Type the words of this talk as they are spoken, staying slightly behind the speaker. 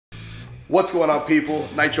What's going on, people?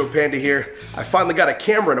 Nitro Panda here. I finally got a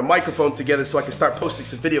camera and a microphone together so I can start posting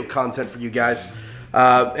some video content for you guys.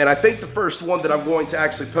 And I think the first one that I'm going to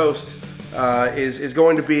actually post is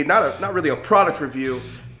going to be not really a product review,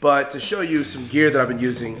 but to show you some gear that I've been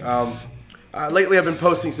using. Lately I've been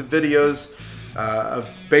posting some videos of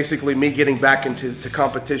basically me getting back into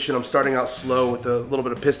competition. I'm starting out slow with a little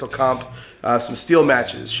bit of pistol comp, some steel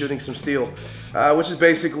matches, shooting some steel, which is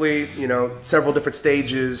basically, you know, several different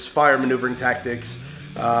stages, fire maneuvering tactics,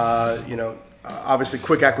 obviously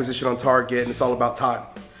quick acquisition on target, and it's all about time.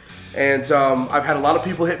 And I've had a lot of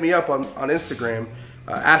people hit me up on Instagram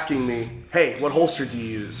asking me, hey, what holster do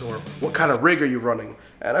you use, or what kind of rig are you running?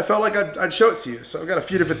 And I felt like I'd show it to you. So I've got a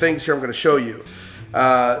few different things here I'm going to show you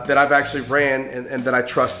that I've actually ran and that I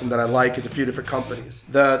trust and that I like at a few different companies.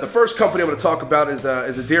 The first company I'm going to talk about is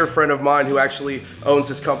a dear friend of mine who actually owns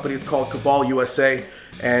this company. It's called Cabal USA,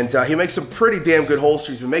 and he makes some pretty damn good holsters.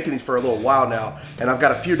 He's been making these for a little while now, and I've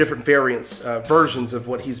got a few different variants, versions of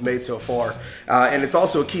what he's made so far. And it's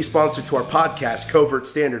also a key sponsor to our podcast, Covert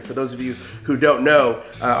Standard. For those of you who don't know,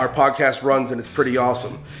 our podcast runs and it's pretty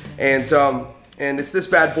awesome. And it's this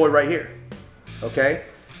bad boy right here, okay?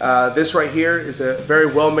 This right here is a very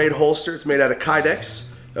well-made holster. It's made out of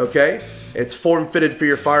Kydex, okay? It's form-fitted for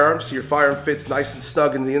your firearm, so your firearm fits nice and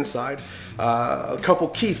snug in the inside. A couple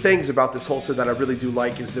key things about this holster that I really do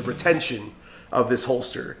like is the retention of this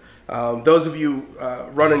holster. Those of you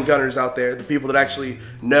running gunners out there, the people that actually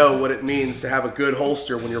know what it means to have a good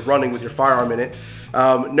holster when you're running with your firearm in it,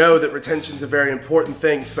 know that retention is a very important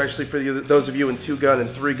thing, especially for those of you in 2-gun and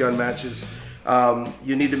 3-gun matches.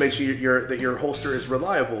 You need to make sure that your holster is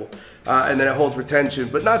reliable and that it holds retention.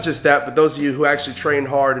 But not just that, but those of you who actually train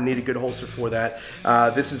hard and need a good holster for that,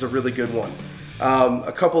 this is a really good one.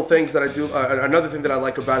 A couple things that I do, another thing that I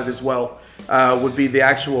like about it as well would be the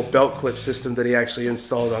actual belt clip system that he actually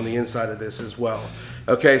installed on the inside of this as well.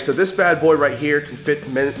 Okay, so this bad boy right here can fit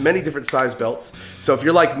many different size belts. So if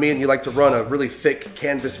you're like me and you like to run a really thick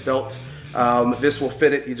canvas belt, this will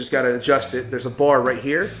fit it. You just got to adjust it. There's a bar right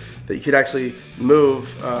here that you could actually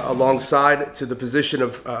move alongside to the position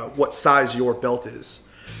of what size your belt is,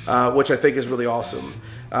 which I think is really awesome.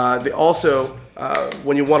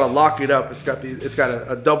 When you want to lock it up, it's got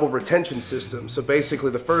a double retention system. So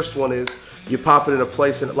basically the first one is you pop it into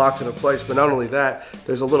place and it locks into place. But not only that,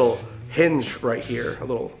 there's a little hinge right here, a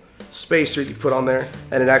little spacer you put on there,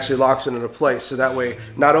 and it actually locks it into place. So that way,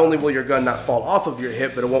 not only will your gun not fall off of your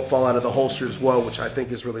hip, but it won't fall out of the holster as well, which I think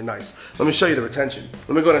is really nice. Let me show you the retention.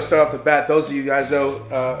 Let me go and start off the bat. Those of you guys know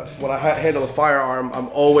when I handle a firearm, I'm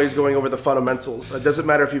always going over the fundamentals. It doesn't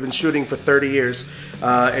matter if you've been shooting for 30 years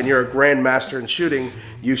and you're a grandmaster in shooting,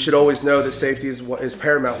 you should always know that safety is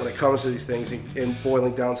paramount when it comes to these things and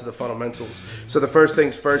boiling down to the fundamentals. So the first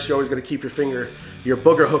things first, you're always going to keep your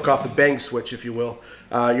booger hook off the bang switch, if you will.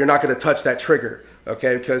 You're not going to touch that trigger,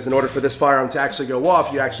 okay? Because in order for this firearm to actually go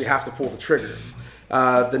off, you actually have to pull the trigger.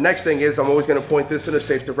 The next thing is I'm always going to point this in a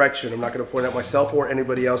safe direction. I'm not going to point at myself or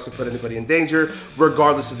anybody else to put anybody in danger,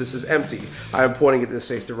 regardless if this is empty. I am pointing it in a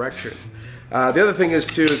safe direction. The other thing is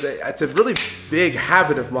too, it's a really big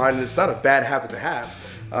habit of mine, and it's not a bad habit to have.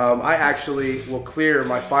 I actually will clear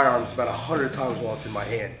my firearms about 100 times while it's in my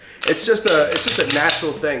hand. It's just a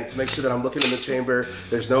natural thing to make sure that I'm looking in the chamber,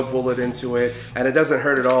 there's no bullet into it, and it doesn't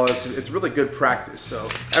hurt at all. It's really good practice. So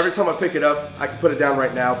every time I pick it up, I can put it down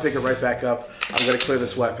right now, pick it right back up. I'm going to clear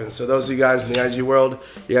this weapon. So those of you guys in the IG world,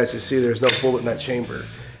 you guys can see there's no bullet in that chamber.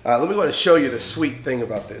 Let me go ahead and show you the sweet thing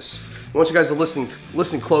about this. I want you guys to listen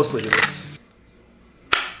closely to this.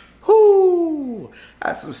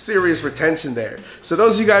 That's some serious retention there. So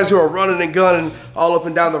those of you guys who are running and gunning all up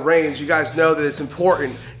and down the range, you guys know that it's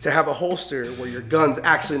important to have a holster where your gun's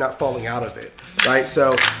actually not falling out of it, right?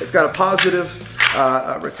 So it's got a positive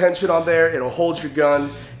retention on there. It'll hold your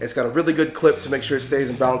gun. It's got a really good clip to make sure it stays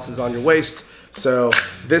and balances on your waist. So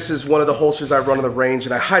this is one of the holsters I run on the range,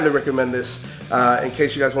 and I highly recommend this in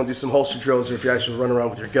case you guys want to do some holster drills or if you actually run around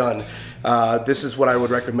with your gun. This is what I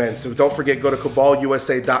would recommend. So don't forget, go to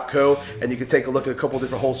cabalusa.co and you can take a look at a couple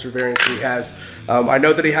different holster variants he has. I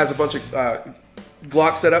know that he has a bunch of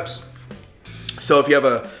Glock setups. So if you have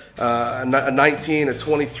a 19, a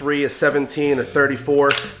 23, a 17, a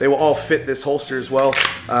 34, they will all fit this holster as well.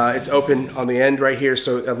 It's open on the end right here,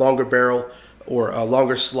 so a longer barrel or a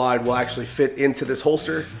longer slide will actually fit into this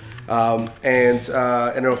holster, and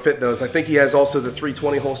it'll fit those. I think he has also the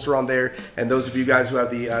 320 holster on there, and those of you guys who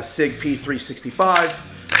have the SIG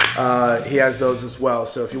P365, he has those as well.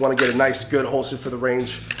 So if you want to get a nice good holster for the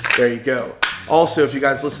range, there you go. Also, if you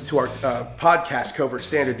guys listen to our podcast, Covert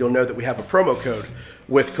Standard, you'll know that we have a promo code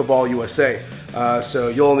with Cabal USA. So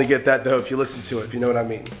you'll only get that though if you listen to it, if you know what I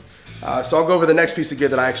mean. So I'll go over the next piece of gear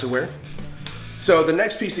that I actually wear. So the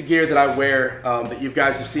next piece of gear that I wear that you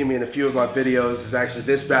guys have seen me in a few of my videos is actually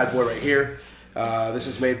this bad boy right here. This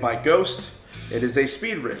is made by Ghost. It is a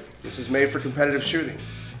speed rig. This is made for competitive shooting.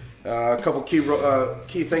 A couple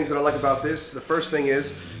key things that I like about this. The first thing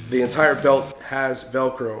is the entire belt has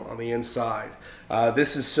Velcro on the inside.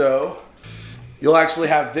 This is so you'll actually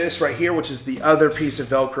have this right here, which is the other piece of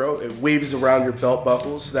Velcro. It weaves around your belt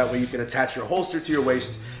buckles. That way you can attach your holster to your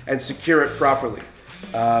waist and secure it properly.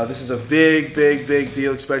 This is a big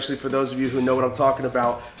deal, especially for those of you who know what I'm talking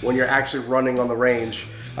about when you're actually running on the range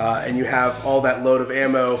and you have all that load of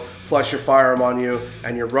ammo plus your firearm on you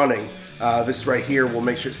and you're running. This right here will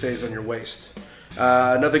make sure it stays on your waist.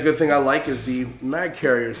 Another good thing I like is the mag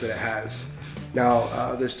carriers that it has.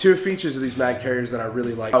 Now, there's two features of these mag carriers that I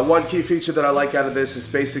really like. One key feature that I like out of this is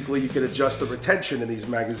basically you can adjust the retention in these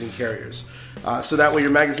magazine carriers. So that way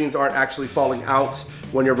your magazines aren't actually falling out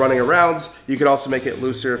when you're running around. You can also make it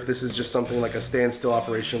looser if this is just something like a standstill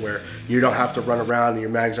operation where you don't have to run around and your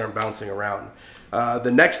mags aren't bouncing around.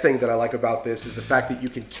 The next thing that I like about this is the fact that you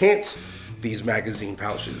can cant these magazine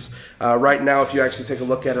pouches. Right now, if you actually take a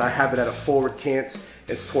look at it, I have it at a forward cant.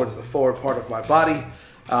 It's towards the forward part of my body.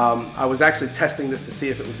 I was actually testing this to see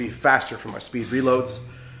if it would be faster for my speed reloads,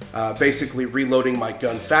 basically reloading my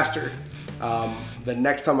gun faster. The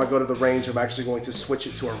next time I go to the range, I'm actually going to switch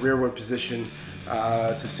it to a rearward position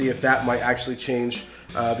to see if that might actually change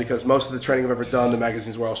because most of the training I've ever done, the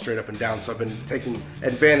magazines were all straight up and down, so I've been taking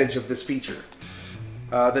advantage of this feature.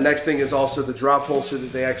 The next thing is also the drop holster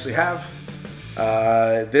that they actually have.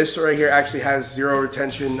 This right here actually has zero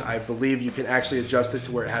retention. I believe you can actually adjust it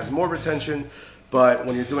to where it has more retention. But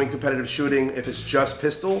when you're doing competitive shooting, if it's just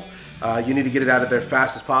pistol, you need to get it out of there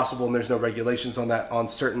fast as possible, and there's no regulations on that on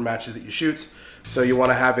certain matches that you shoot. So you want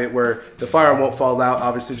to have it where the firearm won't fall out,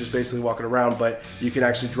 obviously just basically walking around, but you can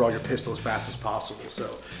actually draw your pistol as fast as possible.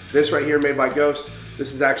 So this right here, made by Ghost,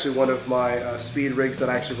 this is actually one of my speed rigs that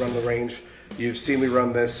I actually run the range. You've seen me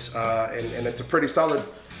run this, and it's a pretty solid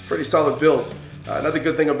build. Another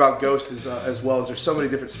good thing about Ghost is, as well, is there's so many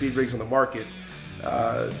different speed rigs on the market.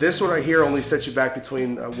 This one right here only sets you back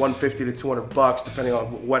between $150 to $200 depending on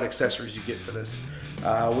what accessories you get for this,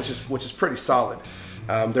 which is pretty solid.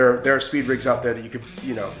 There are speed rigs out there that you could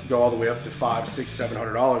go all the way up to $500,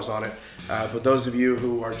 $600, $700 on it. But those of you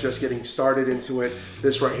who are just getting started into it,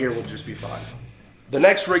 this right here will just be fine. The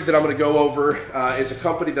next rig that I'm going to go over is a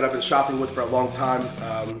company that I've been shopping with for a long time.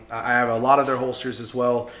 I have a lot of their holsters as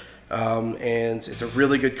well, and it's a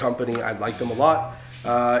really good company. I like them a lot.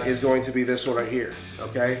 Is going to be this one right here,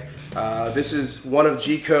 okay? This is one of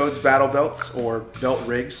G-Code's battle belts or belt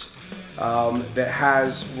rigs that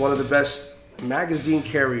has one of the best magazine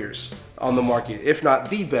carriers on the market, if not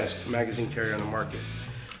the best magazine carrier on the market.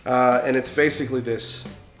 And it's basically this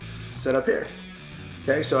setup here.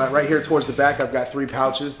 Okay, so right here towards the back, I've got 3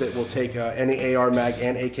 pouches that will take any AR mag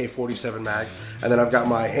and AK-47 mag. And then I've got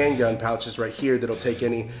my handgun pouches right here that'll take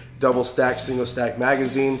any double stack, single stack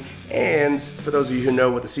magazine. And for those of you who know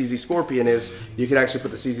what the CZ Scorpion is, you can actually put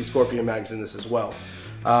the CZ Scorpion mags in this as well.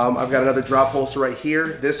 I've got another drop holster right here.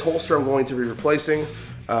 This holster I'm going to be replacing.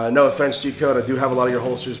 No offense, G-Code, I do have a lot of your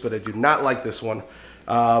holsters, but I do not like this one.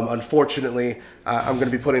 Unfortunately, I'm going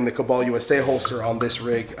to be putting the Cabal USA holster on this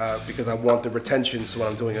rig because I want the retention, so when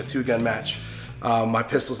I'm doing a 2-gun match, my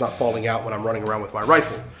pistol's not falling out when I'm running around with my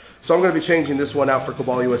rifle. So I'm going to be changing this one out for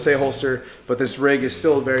Cabal USA holster, but this rig is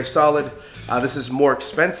still very solid. This is more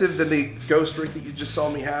expensive than the Ghost rig that you just saw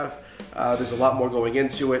me have. There's a lot more going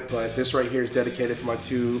into it, but this right here is dedicated for my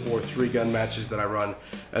 2 or 3 gun matches that I run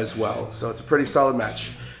as well. So it's a pretty solid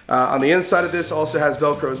match. On the inside of this also has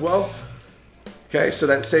Velcro as well. Okay, so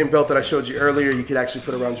that same belt that I showed you earlier, you could actually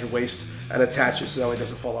put around your waist and attach it so that way it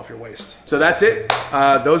doesn't fall off your waist. So that's it.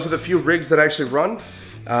 Those are the few rigs that I actually run.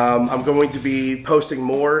 I'm going to be posting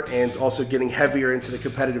more and also getting heavier into the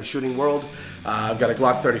competitive shooting world. I've got a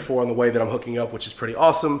Glock 34 on the way that I'm hooking up, which is pretty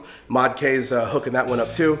awesome. Mod K's hooking that one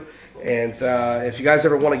up too. And if you guys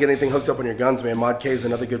ever want to get anything hooked up on your guns, man, Mod K is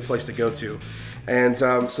another good place to go to. And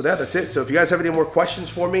so that's it. So if you guys have any more questions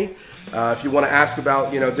for me, if you want to ask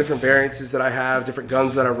about, different variances that I have, different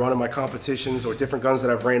guns that I run in my competitions, or different guns that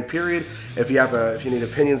I've ran, period, if you need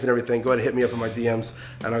opinions and everything, go ahead and hit me up in my DMs,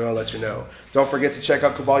 and I'm going to let you know. Don't forget to check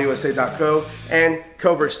out CabalUSA.co and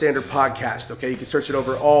Covert Standard Podcast, okay? You can search it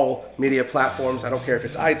over all media platforms. I don't care if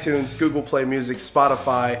it's iTunes, Google Play Music,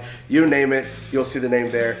 Spotify, you name it, you'll see the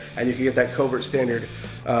name there, and you can get that Covert Standard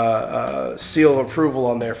seal of approval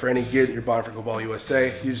on there for any gear that you're buying for Cabal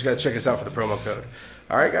USA. You just got to check us out for the promo code.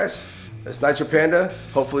 All right, guys, that's Nitro Panda.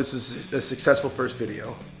 Hopefully this is a successful first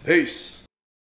video. Peace.